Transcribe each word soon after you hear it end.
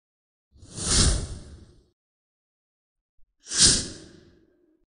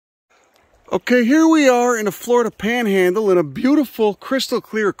Okay, here we are in a Florida panhandle in a beautiful crystal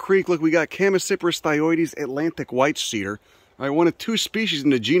clear creek. Look, we got Canescens thioides Atlantic white cedar. All right, one of two species in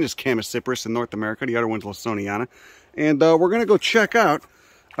the genus Canescens in North America. The other one's Lawsoniana. And we're going to go check out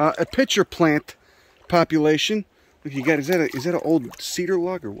a pitcher plant population. Look, you got, is that an old cedar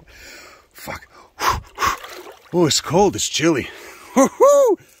log or what? Fuck. Oh, it's cold, it's chilly.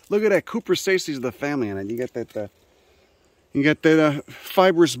 Look at that Cupressaceae of the family on it. You got that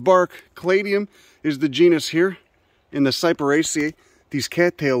fibrous bark. Cladium is the genus here in the Sarraceniaceae. These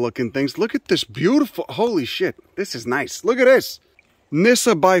cattail looking things. Look at this beautiful, holy shit. This is nice. Look at this.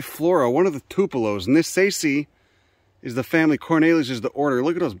 Nyssa biflora, one of the tupelos. Nysaceae is the family. Cornelius is the order.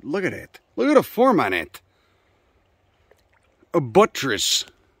 Look at those. Look at it. Look at the form on it. A buttress.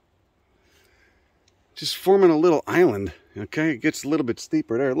 Just forming a little island. Okay, it gets a little bit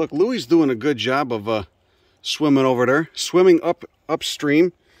steeper there. Look, Louie's doing a good job of swimming over there. Swimming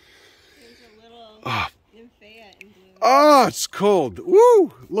upstream. There's a little nymphaea in blue. Oh, it's cold.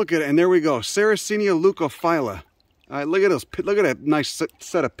 Woo! Look at it, and there we go. Sarracenia leucophylla. All right, look at those. Look at that nice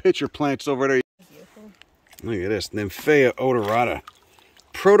set of pitcher plants over there. Beautiful. Look at this, Nymphaea odorata.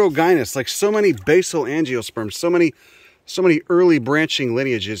 Protogynous, like so many basal angiosperms, so many early branching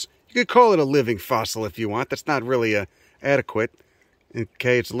lineages. You could call it a living fossil if you want. That's not really adequate.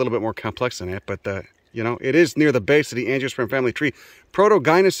 Okay, it's a little bit more complex than that, but you know, it is near the base of the angiosperm family tree.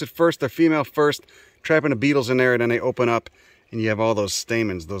 Protogynous at first, they're female first, trapping the beetles in there, and then they open up, and you have all those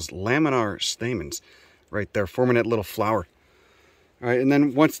stamens, those laminar stamens, right there, forming that little flower. All right, and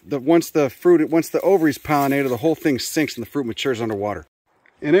then once the ovaries pollinated, the whole thing sinks and the fruit matures underwater.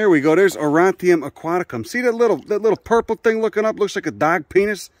 And there we go. There's Orontium aquaticum. See that little purple thing looking up? Looks like a dog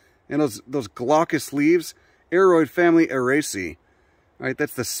penis. And those glaucous leaves. Aroid family Araceae. All right,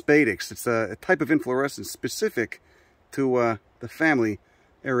 that's the spadix. It's a type of inflorescence specific to the family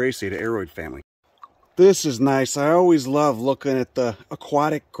Araceae, the aroid family. This is nice. I always love looking at the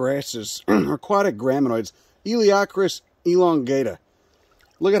aquatic grasses, aquatic graminoids. Eleochris elongata.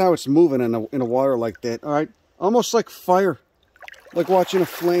 Look at how it's moving in the water like that. All right, almost like fire, like watching a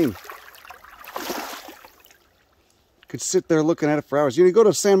flame. Could sit there looking at it for hours. You go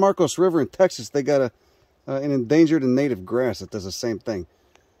to San Marcos River in Texas, they got an endangered and native grass that does the same thing.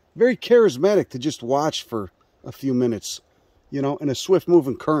 Very charismatic to just watch for a few minutes, you know, in a swift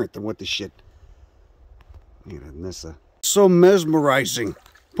moving current and what the shit. Look at Nyssa. So mesmerizing.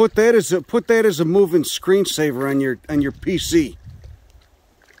 Put that as a moving screensaver on your PC.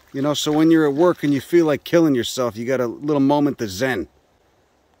 You know, so when you're at work and you feel like killing yourself, you got a little moment to zen.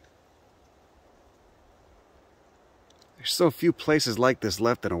 There's so few places like this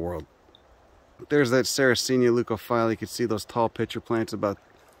left in the world. There's that Sarracenia leucophylla. You can see those tall pitcher plants about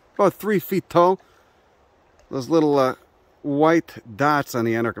 3 feet tall. Those little white dots on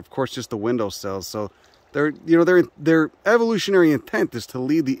the end are, of course, just the window cells. So their evolutionary intent is to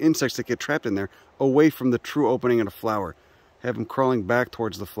lead the insects that get trapped in there away from the true opening of the flower. Have them crawling back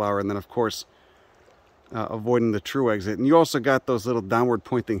towards the flower, and then, of course, avoiding the true exit. And you also got those little downward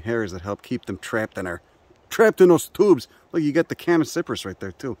pointing hairs that help keep them trapped in there. Trapped in those tubes. Look, you got the Canescens right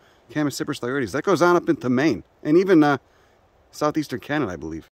there too. Canescens thioides. That goes on up into Maine. And even southeastern Canada, I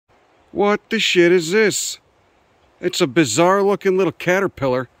believe. What the shit is this? It's a bizarre looking little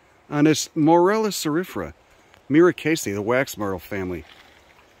caterpillar on this Morella cerifera. Myricaceae, the wax myrtle family.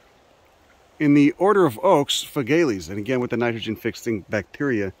 In the order of oaks, Phagales. And again with the nitrogen fixing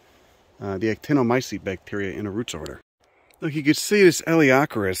bacteria. The actinomycete bacteria in the roots over there. Look, you can see this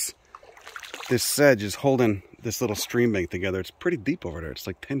Eleochris. This sedge is holding this little stream bank together. It's pretty deep over there. It's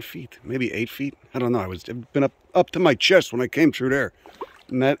like 10 feet, maybe 8 feet. I don't know. I've been up to my chest when I came through there.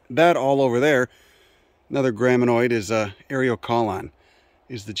 And that all over there. Another graminoid is Areocolon.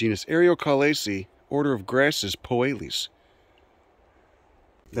 Is the genus Areocalaceae, order of grasses, Poales.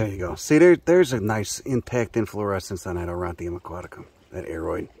 There you go. See, there's a nice intact inflorescence on that Orontium aquaticum, that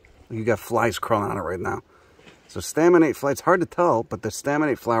aroid. You got flies crawling on it right now. So staminate flowers, it's hard to tell, but the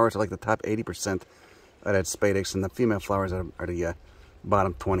staminate flowers are like the top 80% of that spadix, and the female flowers are the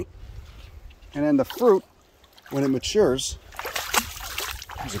bottom 20. And then the fruit, when it matures,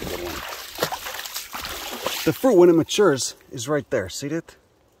 here's a good one. The fruit, when it matures, is right there. See that?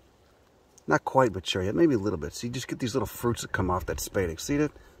 Not quite mature yet, maybe a little bit. So you just get these little fruits that come off that spadix. See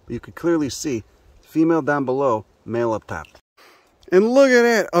that? But you can clearly see female down below, male up top. And look at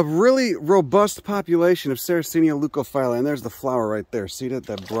that, a really robust population of Sarracenia leucophylla. And there's the flower right there. See that?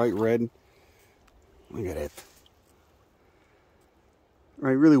 That bright red. Look at it.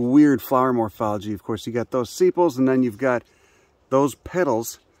 Right, really weird flower morphology. Of course, you got those sepals, and then you've got those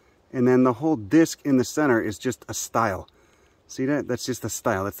petals, and then the whole disc in the center is just a style. See that? That's just the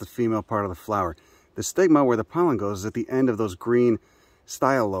style. That's the female part of the flower. The stigma, where the pollen goes, is at the end of those green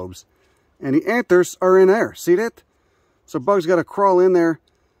style lobes. And the anthers are in there. See that? So bugs got to crawl in there,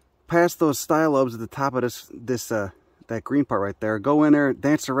 past those style lobes at the top of that green part right there. Go in there,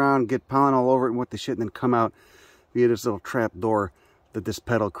 dance around, get pollen all over it and what the shit, and then come out via this little trap door that this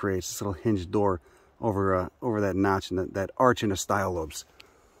petal creates. This little hinged door over that notch and that arch in the style lobes.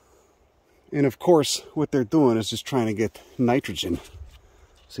 And of course, what they're doing is just trying to get nitrogen.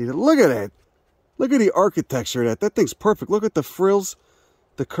 See, look at that. Look at the architecture of that. That thing's perfect. Look at the frills,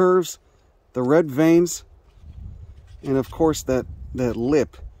 the curves, the red veins, and of course that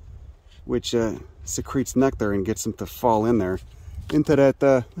lip, which secretes nectar and gets them to fall in there into that.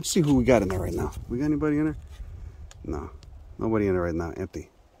 Let's see who we got in there right now. We got anybody in there? No, nobody in there right now. Empty.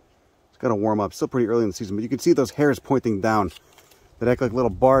 It's got to warm up. Still pretty early in the season, but you can see those hairs pointing down that act like little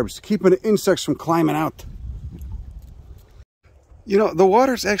barbs, keeping the insects from climbing out. You know, the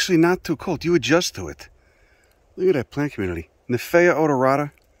water's actually not too cold. You adjust to it. Look at that plant community. Nymphaea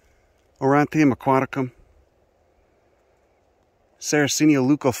odorata, Aurantium aquaticum, Sarracenia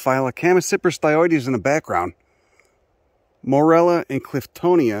leucophylla, canescens dioides in the background, Morella and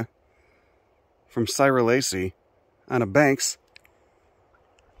Cliftonia from Sarraceniaceae on the banks.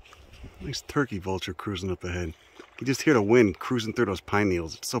 Nice turkey vulture cruising up ahead. You just hear the wind cruising through those pine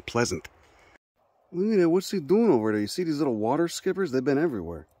needles. It's so pleasant. Look at that. What's he doing over there? You see these little water skippers? They've been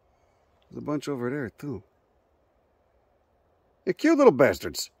everywhere. There's a bunch over there, too. They're cute little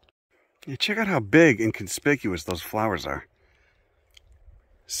bastards. Yeah, check out how big and conspicuous those flowers are.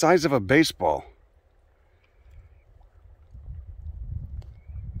 Size of a baseball.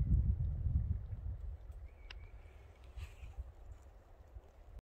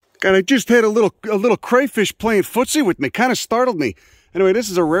 God, I just had a little crayfish playing footsie with me. Kind of startled me. Anyway, this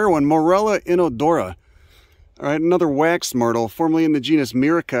is a rare one, Morella inodora. All right, another wax myrtle, formerly in the genus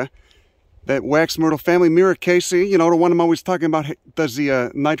Myricaceae. That wax myrtle family, Myricaceae, you know, the one I'm always talking about, does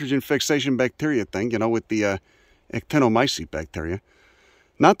the nitrogen fixation bacteria thing, you know, with the actinomycete bacteria.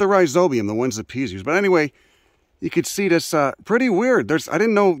 Not the rhizobium, the ones that peas use. But anyway, you could see this pretty weird. I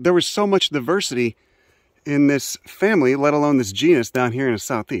didn't know there was so much diversity in this family, let alone this genus down here in the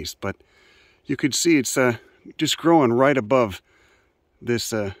southeast. But you could see it's just growing right above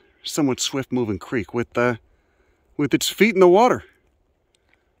this somewhat swift-moving creek with its feet in the water.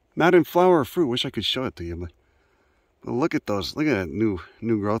 Not in flower or fruit. Wish I could show it to you, but look at those. Look at that new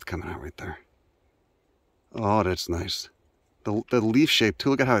growth coming out right there. Oh, that's nice. The leaf shape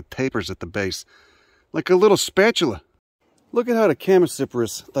too. Look at how it tapers at the base, like a little spatula. Look at how the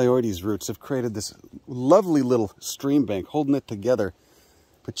canescens dioides roots have created this lovely little stream bank, holding it together.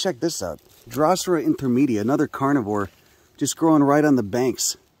 But check this out. Drosera intermedia, another carnivore, just growing right on the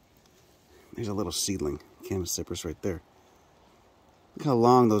banks. There's a little seedling canescens right there. Look how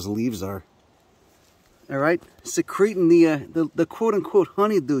long those leaves are. All right, secreting the quote-unquote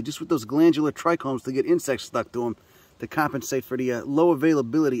honeydew just with those glandular trichomes to get insects stuck to them to compensate for the low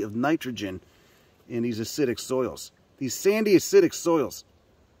availability of nitrogen in these acidic soils. These sandy acidic soils.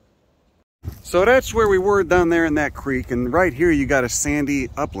 So that's where we were down there in that creek, and right here you got a sandy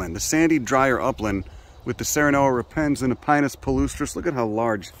upland, the sandy drier upland with the Sarracenia repens and the Pinus palustris. Look at how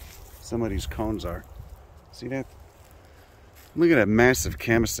large some of these cones are. See that? Look at that massive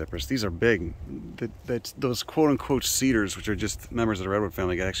canescens. These are big. Those quote-unquote cedars, which are just members of the redwood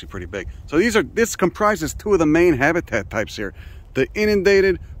family, get actually pretty big. So this comprises two of the main habitat types here. The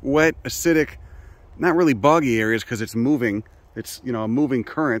inundated, wet, acidic, not really boggy areas because it's moving. It's, you know, a moving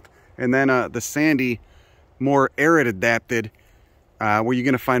current. And then the sandy, more arid adapted, where you're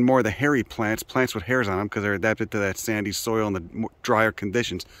going to find more of the hairy plants with hairs on them because they're adapted to that sandy soil and the drier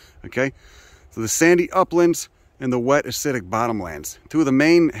conditions. Okay? So the sandy uplands and the wet acidic bottomlands, two of the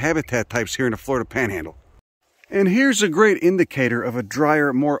main habitat types here in the Florida Panhandle. And here's a great indicator of a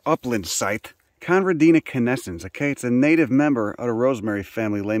drier, more upland site, Conradina canescens. Okay, it's a native member of the rosemary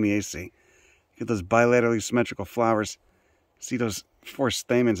family-lamiaceae. Get those bilaterally symmetrical flowers. See those 4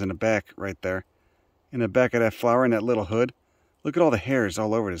 stamens in the back right there, in the back of that flower in that little hood. Look at all the hairs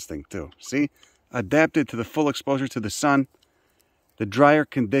all over this thing too. See, adapted to the full exposure to the sun, the drier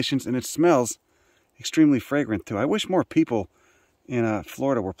conditions, and it smells extremely fragrant too. I wish more people in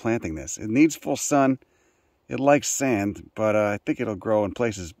Florida were planting this. It needs full sun. It likes sand, but I think it'll grow in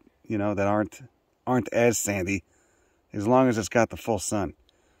places, you know, that aren't as sandy, as long as it's got the full sun.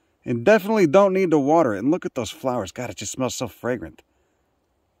 And definitely don't need to water it. And look at those flowers. God, it just smells so fragrant.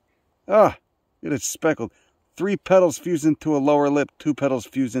 Ah, it's speckled. 3 petals fused into a lower lip, 2 petals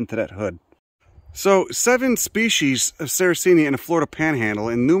fused into that hood. So 7 species of Sarracenia in the Florida Panhandle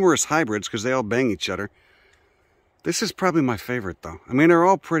and numerous hybrids because they all bang each other. This is probably my favorite though. I mean, they're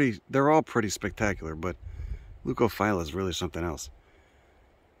all pretty spectacular, but leucophylla is really something else.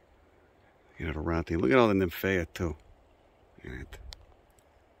 You know, the round thing. Look at all the nymphaea too. Right.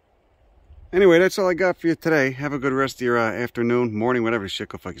 Anyway, that's all I got for you today. Have a good rest of your afternoon, morning, whatever shit.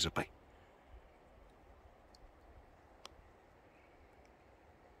 Go fuck yourself. Bye.